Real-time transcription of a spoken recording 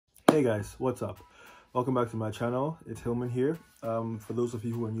Hey guys, what's up? Welcome back to my channel. It's Hillman here. For those of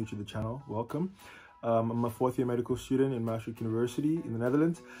you who are new to the channel, welcome. I'm a fourth year medical student in Maastricht University in the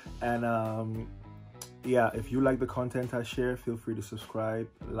Netherlands, and yeah, if you like the content I share, feel free to subscribe,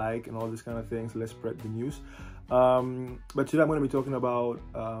 like, and all these kind of things. Let's spread the news. But today I'm going to be talking about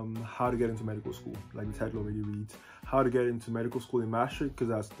how to get into medical school, like the title already reads, how to get into medical school in Maastricht, because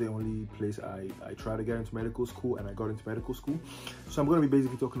that's the only place I tried to get into medical school, and I got into medical school. So I'm going to be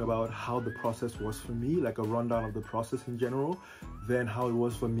basically talking about how the process was for me, like a rundown of the process in general, then how it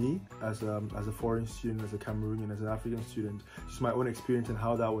was for me as a foreign student, as a Cameroonian, as an African student, just my own experience and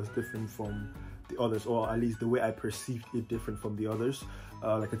how that was different from the others, or at least the way I perceived it different from the others,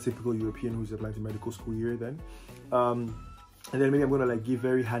 like a typical European who's applying to medical school year then. And then maybe I'm going to like give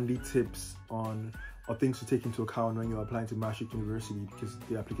very handy tips on things to take into account when you're applying to Maastricht University, because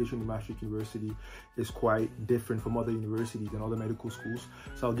the application to Maastricht University is quite different from other universities and other medical schools.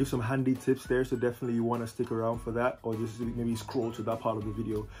 So I'll give some handy tips there, so definitely you want to stick around for that, or just maybe scroll to that part of the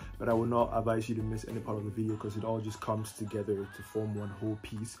video. But I will not advise you to miss any part of the video, because it all just comes together to form one whole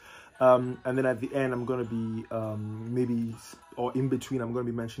piece. And then at the end, I'm going to be maybe, or in between, I'm going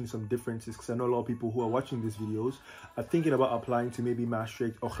to be mentioning some differences, because I know a lot of people who are watching these videos are thinking about applying to maybe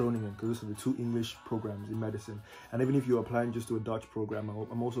Maastricht or Groningen, because those are the two English programs in medicine. And even if you're applying just to a Dutch program,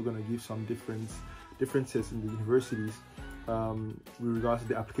 I'm also going to give some differences in the universities with regards to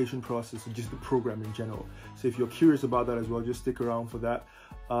the application process or just the program in general. So if you're curious about that as well, just stick around for that.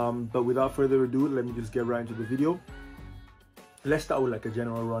 But without further ado, let me just get right into the video. Let's start with like a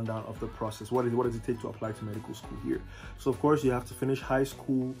general rundown of the process. What does it take to apply to medical school here? So of course you have to finish high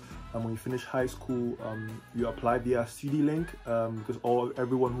school. When you finish high school, you apply via StudyLink, because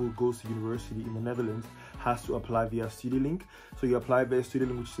everyone who goes to university in the Netherlands has to apply via StudyLink. So you apply via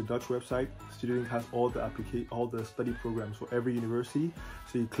StudyLink, which is a Dutch website. StudyLink has all the study programs for every university.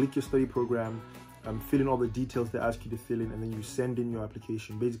 So you click your study program, fill in all the details they ask you to fill in, and then you send in your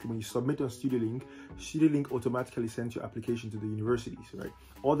application. Basically, when you submit on StudyLink, StudyLink automatically sends your application to the universities, right?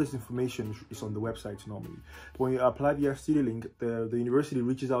 All this information is on the website normally. But when you apply via StudyLink, the university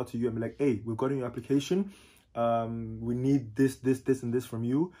reaches out to you and be like, hey, we've gotten your application. We need this, and this from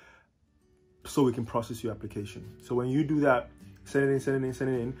you, so we can process your application. So when you do that, send it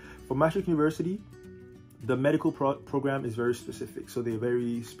in. For Maastricht University, the medical program is very specific, so they're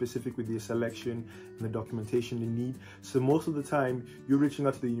very specific with the selection and the documentation they need. So most of the time, you're reaching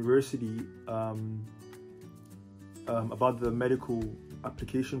out to the university about the medical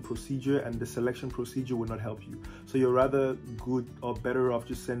application procedure, and the selection procedure will not help you. So you're rather good or better off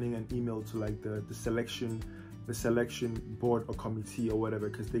just sending an email to like the selection board or committee or whatever,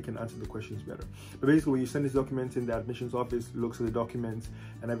 because they can answer the questions better. But basically, when you send this document in, the admissions office looks at the documents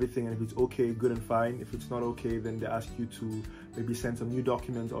and everything, and if it's okay, good and fine. If it's not okay, then they ask you to maybe send some new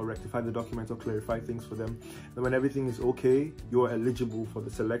documents or rectify the documents or clarify things for them. And when everything is okay, you're eligible for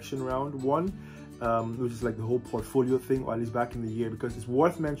the selection round one, which is like the whole portfolio thing, or at least back in the year, because it's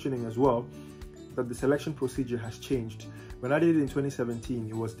worth mentioning as well that the selection procedure has changed. When I did it in 2017,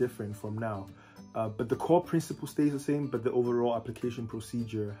 it was different from now. But the core principle stays the same, but the overall application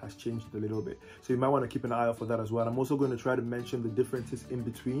procedure has changed a little bit. So you might want to keep an eye out for that as well. I'm also going to try to mention the differences in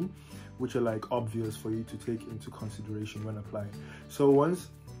between, which are like obvious for you to take into consideration when applying. So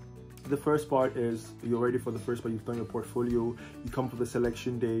once the first part is, you're ready for the first part, you've done your portfolio, you come for the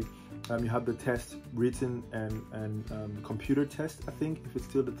selection day, you have the test, written and computer test, I think, if it's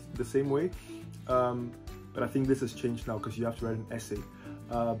still the same way. But I think this has changed now, because you have to write an essay.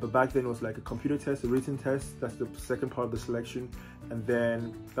 But back then it was like a computer test, a written test. That's the second part of the selection. And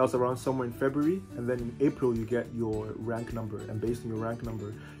then that was around somewhere in February. And then in April, you get your rank number. And based on your rank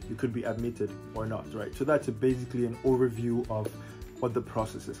number, you could be admitted or not, right? So that's basically an overview of what the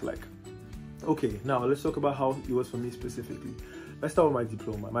process is like. Okay, now let's talk about how it was for me specifically. Let's start with my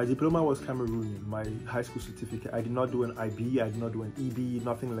diploma. My diploma was Cameroonian, my high school certificate. I did not do an IB, I did not do an EB,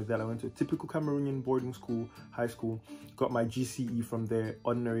 nothing like that. I went to a typical Cameroonian boarding school, high school, got my GCE from there,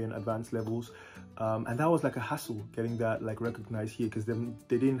 ordinary and advanced levels. And that was like a hassle getting that like recognized here, because they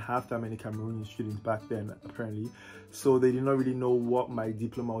didn't have that many Cameroonian students back then, apparently. So they did not really know what my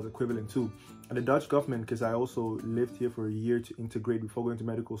diploma was equivalent to. And the Dutch government, because I also lived here for a year to integrate before going to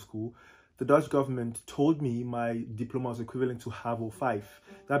medical school, the Dutch government told me my diploma was equivalent to HAVO 5.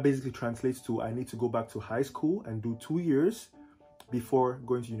 That basically translates to I need to go back to high school and do 2 years before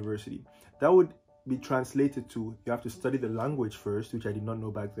going to university. That would be translated to you have to study the language first, which I did not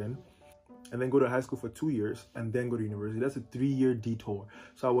know back then, and then go to high school for 2 years and then go to university. That's a 3-year detour.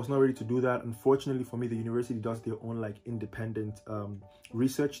 So I was not ready to do that. Unfortunately for me, the university does their own like independent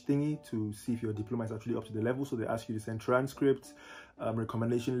research thingy to see if your diploma is actually up to the level. So they ask you to send transcripts,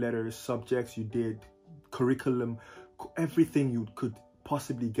 recommendation letters, subjects you did, curriculum, everything you could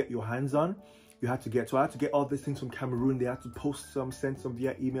possibly get your hands on. You had to get. So I had to get all these things from Cameroon. They had to post some, send some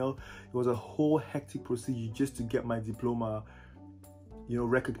via email. It was a whole hectic procedure just to get my diploma, you know,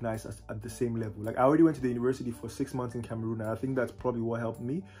 recognized as at the same level. Like, I already went to the university for 6 months in Cameroon, and I think that's probably what helped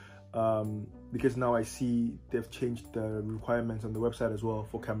me, because now I see they've changed the requirements on the website as well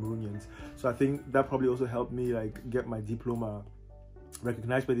for Cameroonians. So I think that probably also helped me like get my diploma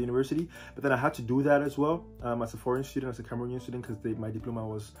recognized by the university. But then I had to do that as well as a foreign student, as a Cameroonian student, because my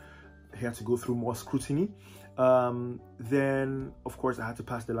diploma had to go through more scrutiny. Then of course I had to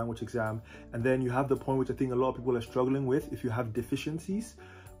pass the language exam, and then you have the point which I think a lot of people are struggling with, if you have deficiencies,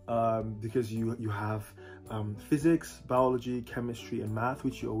 because you have physics, biology, chemistry, and math,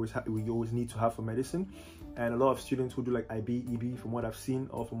 which you always need to have for medicine. And a lot of students who do like IB, EB, from what I've seen,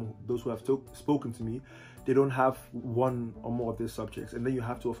 or from those who have spoken to me, they don't have one or more of these subjects. And then you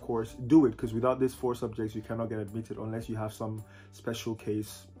have to, of course, do it, because without these 4 subjects, you cannot get admitted unless you have some special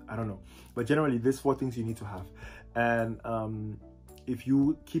case. I don't know. But generally, these 4 things you need to have. And if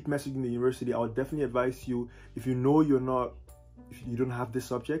you keep messaging the university, I would definitely advise you, if you know if you don't have these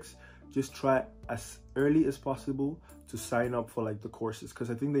subjects, just try as early as possible to sign up for like the courses, because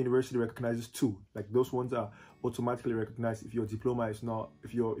I think the university recognizes 2. Like, those ones are automatically recognized if your diploma is not,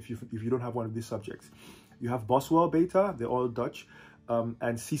 if you don't have one of these subjects. You have Boswell Beta, they're all Dutch, and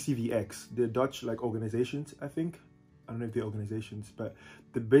CCVX, they're Dutch like organizations, I think. I don't know if they're organizations, but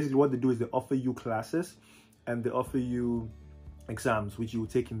basically what they do is they offer you classes and they offer you exams which you will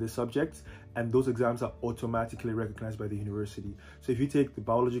take in this subject, and those exams are automatically recognized by the university. So if you take the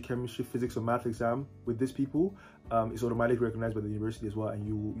biology, chemistry, physics, or math exam with these people, it's automatically recognized by the university as well, and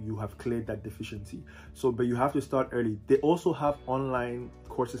you have cleared that deficiency. So, but you have to start early. They also have online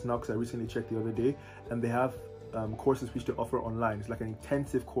courses now, because I recently checked the other day, and they have courses which they offer online. It's like an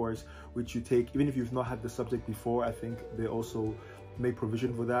intensive course which you take even if you've not had the subject before. I think they also make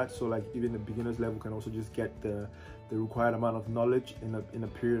provision for that, so like even the beginners level can also just get the required amount of knowledge in a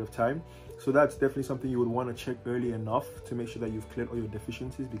period of time. So that's definitely something you would want to check early enough to make sure that you've cleared all your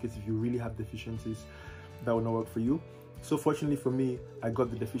deficiencies, because if you really have deficiencies, that will not work for you. So fortunately for me, I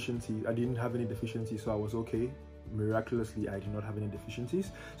got the deficiency. I didn't have any deficiencies, so I was okay. Miraculously, I did not have any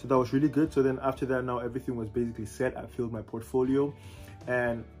deficiencies, so that was really good. So then after that, now everything was basically set. I filled my portfolio,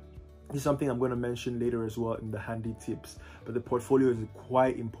 and this is something I'm going to mention later as well in the handy tips, but the portfolio is a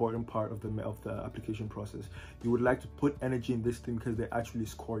quite important part of the application process. You would like to put energy in this thing because they actually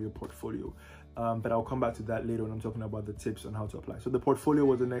score your portfolio, but I'll come back to that later when I'm talking about the tips on how to apply. So the portfolio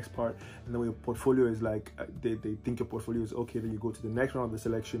was the next part, and then your portfolio is like, they think your portfolio is okay, then you go to the next round of the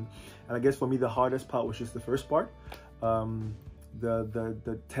selection. And I guess for me the hardest part was just the first part.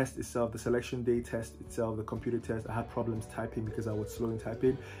 The test itself, the selection day test itself, the computer test, I had problems typing because I was slow in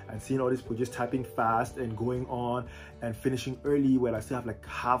typing, and seeing all these people just typing fast and going on and finishing early when I still have like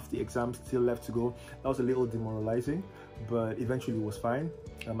half the exam still left to go. That was a little demoralizing, but eventually it was fine.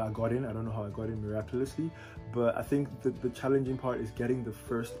 I got in. I don't know how I got in miraculously, but I think the challenging part is getting the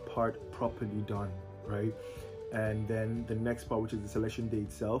first part properly done, right? And then the next part, which is the selection day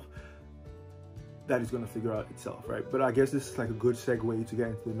itself, that is going to figure out itself, right? But I guess this is like a good segue to get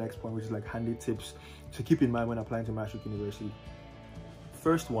into the next point, which is like handy tips to keep in mind when applying to Maastricht University.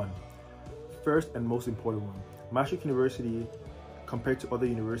 First and most important one, Maastricht University, compared to other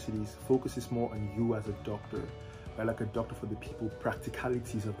universities, focuses more on you as a doctor, right? Like a doctor for the people,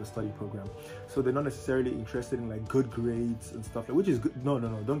 practicalities of the study program. So they're not necessarily interested in like good grades and stuff, which is good. No,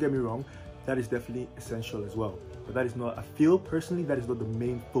 don't get me wrong. That is definitely essential as well. But that is not, I feel personally, that is not the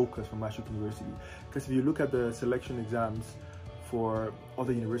main focus for Maastricht University. Because if you look at the selection exams for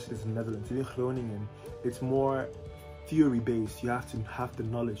other universities in the Netherlands, even Groningen, it's more theory-based. You have to have the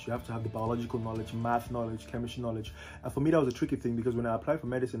knowledge. You have to have the biological knowledge, math knowledge, chemistry knowledge. And for me, that was a tricky thing, because when I applied for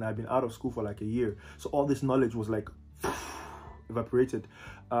medicine, I'd been out of school for like a year. So all this knowledge was like evaporated.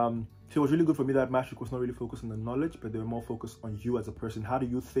 So it was really good for me that Maastricht was not really focused on the knowledge, but they were more focused on you as a person. How do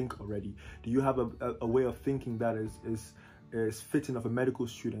you think already? Do you have a way of thinking that is fitting of a medical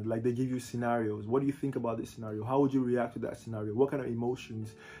student? Like, they give you scenarios. What do you think about this scenario? How would you react to that scenario? What kind of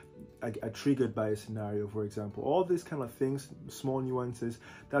emotions are triggered by a scenario, for example? All these kind of things, small nuances,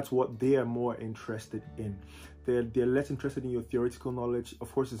 that's what they are more interested in. They're less interested in your theoretical knowledge.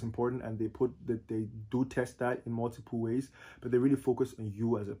 Of course, it's important, and they do test that in multiple ways, but they really focus on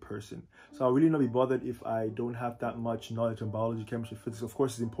you as a person. So I'll really not be bothered if I don't have that much knowledge on biology, chemistry, physics. Of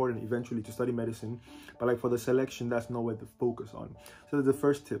course, it's important eventually to study medicine, but like for the selection, that's not what to focus on. So that's the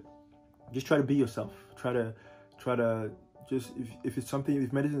first tip. Just try to be yourself. Try to just,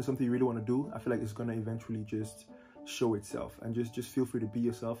 if medicine is something you really want to do, I feel like it's gonna eventually just show itself, and just feel free to be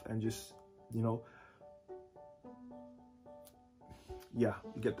yourself, and just, you know, yeah,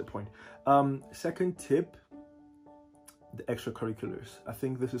 you get the point. Second tip, the extracurriculars. I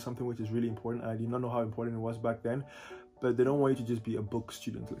think this is something which is really important. I did not know how important it was back then, but they don't want you to just be a book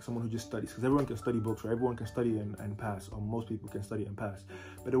student, like someone who just studies, because everyone can study books, right? Everyone can study and pass, or most people can study and pass,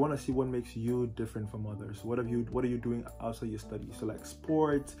 but they want to see what makes you different from others. What are you doing outside your studies? So like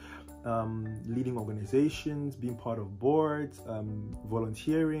sports, leading organizations, being part of boards,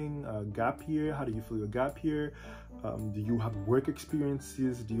 volunteering, gap year. How do you feel your gap year? Do you have work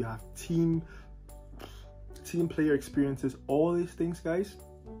experiences? Do you have team player experiences? All these things, guys,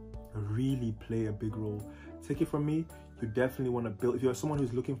 really play a big role. Take it from me, you definitely want to build. If you're someone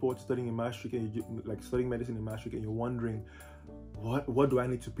who's looking forward to studying in Maastricht, and you like studying medicine in Maastricht, and you're wondering what do I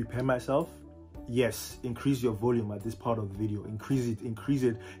need to prepare myself, yes, increase your volume at this part of the video. Increase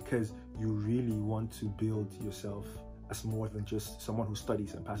it, because you really want to build yourself as more than just someone who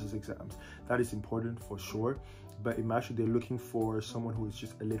studies and passes exams. That is important for sure, but in Maastricht they're looking for someone who is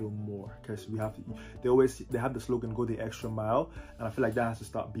just a little more, because they have the slogan, go the extra mile, and I feel like that has to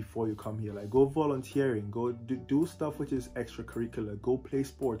start before you come here. Like, go volunteering, go do stuff which is extracurricular, go play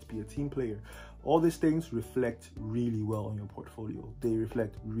sports, be a team player. All these things reflect really well on your portfolio. They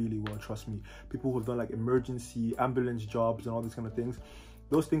reflect really well, trust me. People who have done like emergency ambulance jobs and all these kind of things,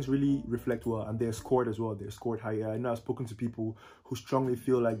 those things really reflect well, and they're scored as well. They're scored higher. I know I've spoken to people who strongly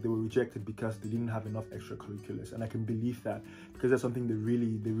feel like they were rejected because they didn't have enough extracurriculars, and I can believe that, because that's something they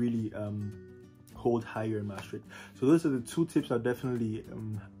really hold higher in Maastricht. So those are the two tips I'll definitely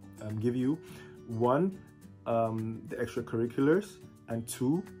give you. One, the extracurriculars, and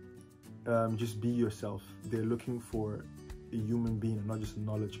two, just be yourself. They're looking for a human being and not just a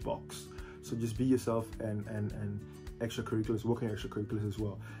knowledge box. So just be yourself, and extracurriculars, working extracurriculars as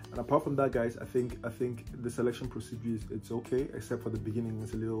well. And apart from that, guys, I think the selection procedure it's okay, except for the beginning.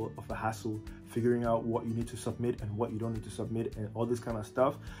 It's a little of a hassle figuring out what you need to submit and what you don't need to submit and all this kind of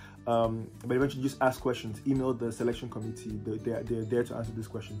stuff. But eventually just ask questions, email the selection committee. They're there to answer these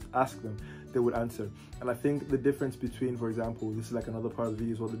questions. Ask them, they would answer. And I think the difference between, for example, this is like another part of the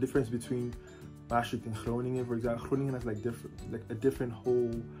video as well, the difference between Maastricht and Groningen, for example, Groningen has like a different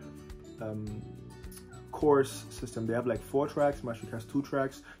whole course system. They have like 4 tracks. Maastricht has 2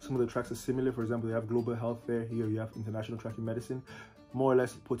 tracks. Some of the tracks are similar. For example, they have global health there. Here you have international track in medicine. More or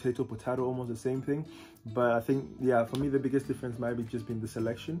less potato, almost the same thing. But I think, yeah, for me the biggest difference might be just being the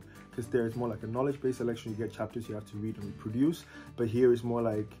selection, because there is more like a knowledge-based selection. You get chapters you have to read and reproduce, but here is more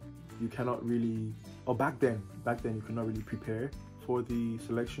like you cannot really, or back then you could not really prepare for the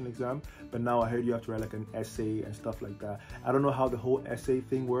selection exam, but now I heard you have to write like an essay and stuff like that. I don't know how the whole essay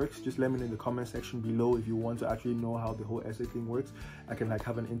thing works. Just let me know in the comment section below if you want to actually know how the whole essay thing works. I can like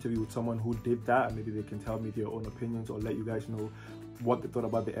have an interview with someone who did that, and maybe they can tell me their own opinions or let you guys know what they thought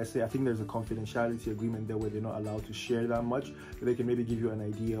about the essay. I think there's a confidentiality agreement there where they're not allowed to share that much, but they can maybe give you an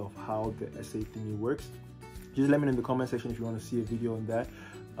idea of how the essay thingy works. Just let me know in the comment section if you want to see a video on that.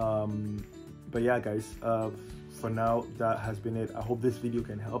 But yeah, guys, for now, that has been it. I hope this video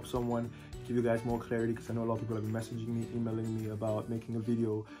can help someone, give you guys more clarity, because I know a lot of people have been messaging me, emailing me about making a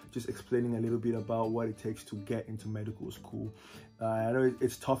video just explaining a little bit about what it takes to get into medical school. I know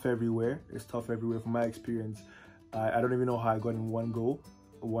it's tough everywhere. It's tough everywhere. From my experience, I don't even know how I got in one go,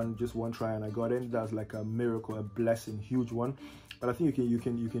 just one try, and I got in. That's like a miracle, a blessing, huge one. But I think you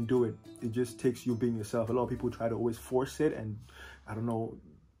can do it. It just takes you being yourself. A lot of people try to always force it, and I don't know,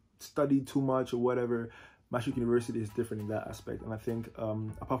 study too much or whatever. Maastricht University is different in that aspect, and I think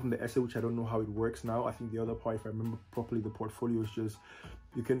apart from the essay, which I don't know how it works now, I think the other part, if I remember properly, the portfolio is just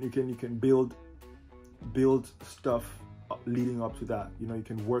you can build stuff leading up to that. You know, you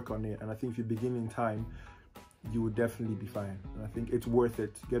can work on it, and I think if you begin in time, you would definitely be fine. And I think it's worth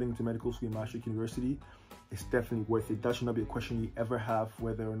it. Getting into medical school in Maastricht University is definitely worth it. That should not be a question you ever have,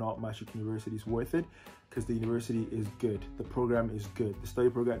 whether or not Maastricht University is worth it, because the university is good. The program is good. The study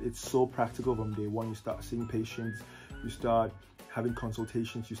program, it's so practical from day one. You start seeing patients, you start having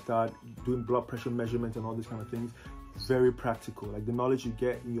consultations, you start doing blood pressure measurements and all these kind of things. Very practical. Like the knowledge you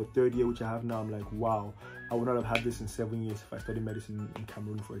get in your 3rd year, which I have now, I'm like, wow, I would not have had this in 7 years if I studied medicine in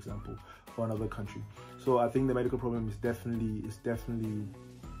Cameroon, for example, or another country. So I think the medical program is definitely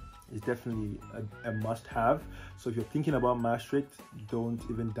a must-have. So if you're thinking about Maastricht, don't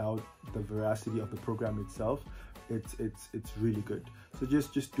even doubt the veracity of the program itself. It's really good. So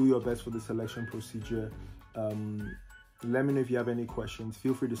just do your best for the selection procedure. Let me know if you have any questions.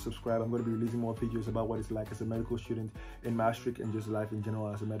 Feel free to subscribe. I'm going to be releasing more videos about what it's like as a medical student in Maastricht and just life in general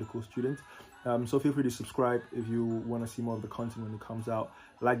as a medical student. So feel free to subscribe if you want to see more of the content when it comes out.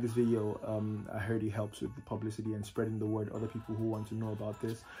 Like this video. I heard it helps with the publicity and spreading the word, other people who want to know about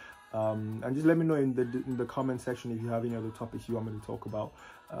this. And just let me know in the comment section if you have any other topics you want me to talk about.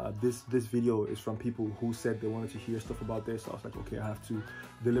 This video is from people who said they wanted to hear stuff about this, so I was like, okay, I have to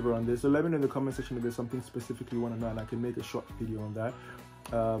deliver on this. So let me know in the comment section if there's something specifically you want to know, and I can make a short video on that.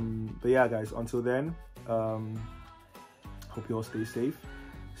 But yeah, guys, until then, hope you all stay safe,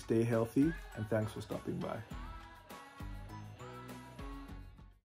 stay healthy, and thanks for stopping by.